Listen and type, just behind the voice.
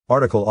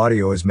Article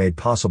audio is made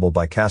possible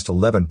by Cast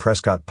 11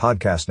 Prescott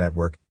Podcast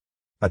Network,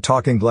 a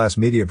Talking Glass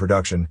Media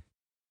production.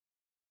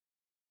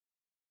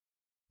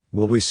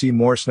 Will we see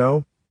more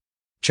snow?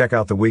 Check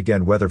out the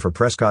weekend weather for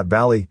Prescott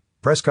Valley,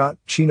 Prescott,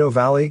 Chino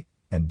Valley,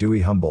 and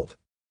Dewey-Humboldt.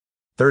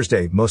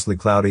 Thursday, mostly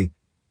cloudy,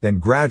 then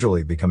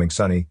gradually becoming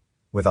sunny,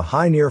 with a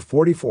high near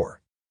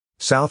 44.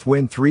 South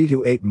wind 3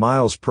 to 8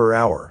 miles per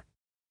hour.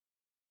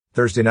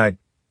 Thursday night,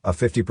 a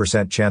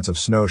 50% chance of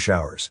snow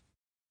showers.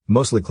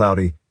 Mostly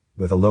cloudy,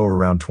 with a low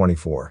around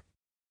 24.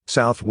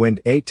 South wind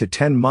 8 to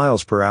 10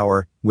 miles per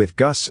hour, with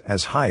gusts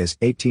as high as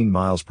 18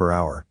 miles per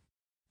hour.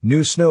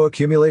 New snow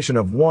accumulation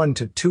of 1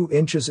 to 2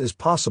 inches is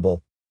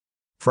possible.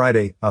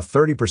 Friday, a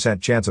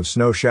 30% chance of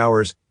snow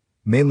showers,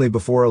 mainly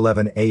before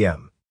 11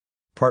 a.m.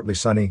 Partly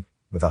sunny,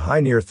 with a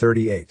high near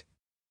 38.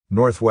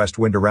 Northwest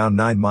wind around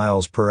 9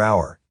 miles per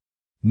hour.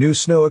 New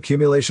snow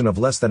accumulation of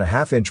less than a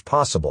half inch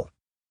possible.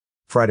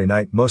 Friday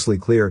night, mostly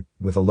clear,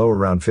 with a low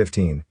around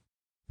 15.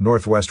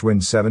 Northwest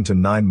wind 7 to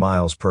 9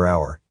 miles per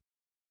hour.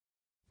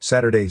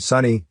 Saturday,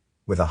 sunny,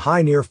 with a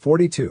high near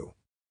 42.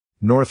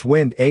 North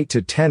wind 8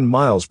 to 10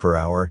 miles per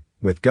hour,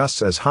 with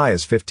gusts as high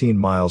as 15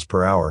 miles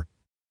per hour.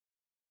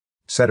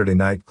 Saturday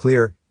night,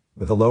 clear,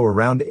 with a low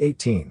around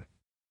 18.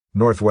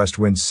 Northwest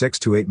wind 6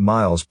 to 8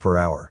 miles per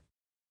hour.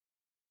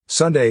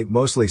 Sunday,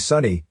 mostly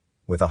sunny,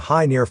 with a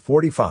high near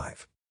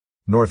 45.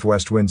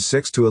 Northwest wind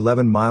 6 to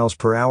 11 miles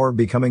per hour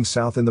becoming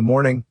south in the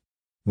morning.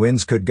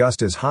 Winds could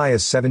gust as high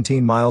as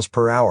 17 miles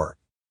per hour.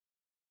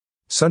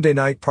 Sunday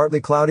night,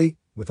 partly cloudy,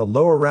 with a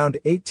low around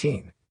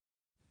 18.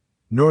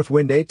 North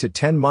wind 8 to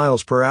 10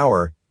 miles per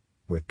hour,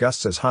 with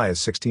gusts as high as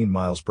 16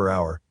 miles per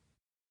hour.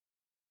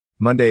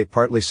 Monday,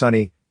 partly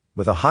sunny,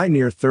 with a high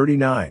near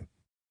 39.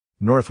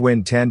 North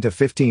wind 10 to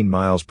 15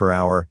 miles per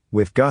hour,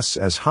 with gusts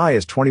as high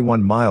as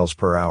 21 miles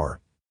per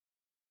hour.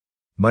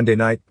 Monday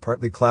night,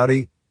 partly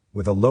cloudy,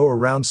 with a low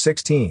around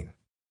 16.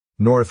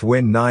 North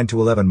wind 9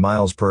 to 11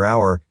 miles per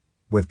hour,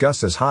 with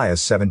gusts as high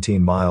as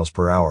 17 miles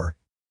per hour.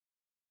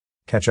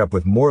 Catch up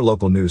with more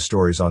local news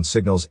stories on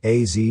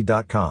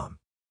signalsaz.com.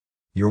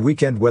 Your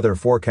weekend weather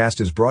forecast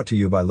is brought to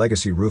you by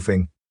Legacy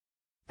Roofing.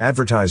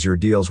 Advertise your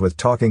deals with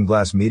Talking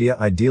Glass Media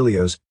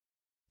Idealios.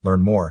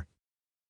 Learn more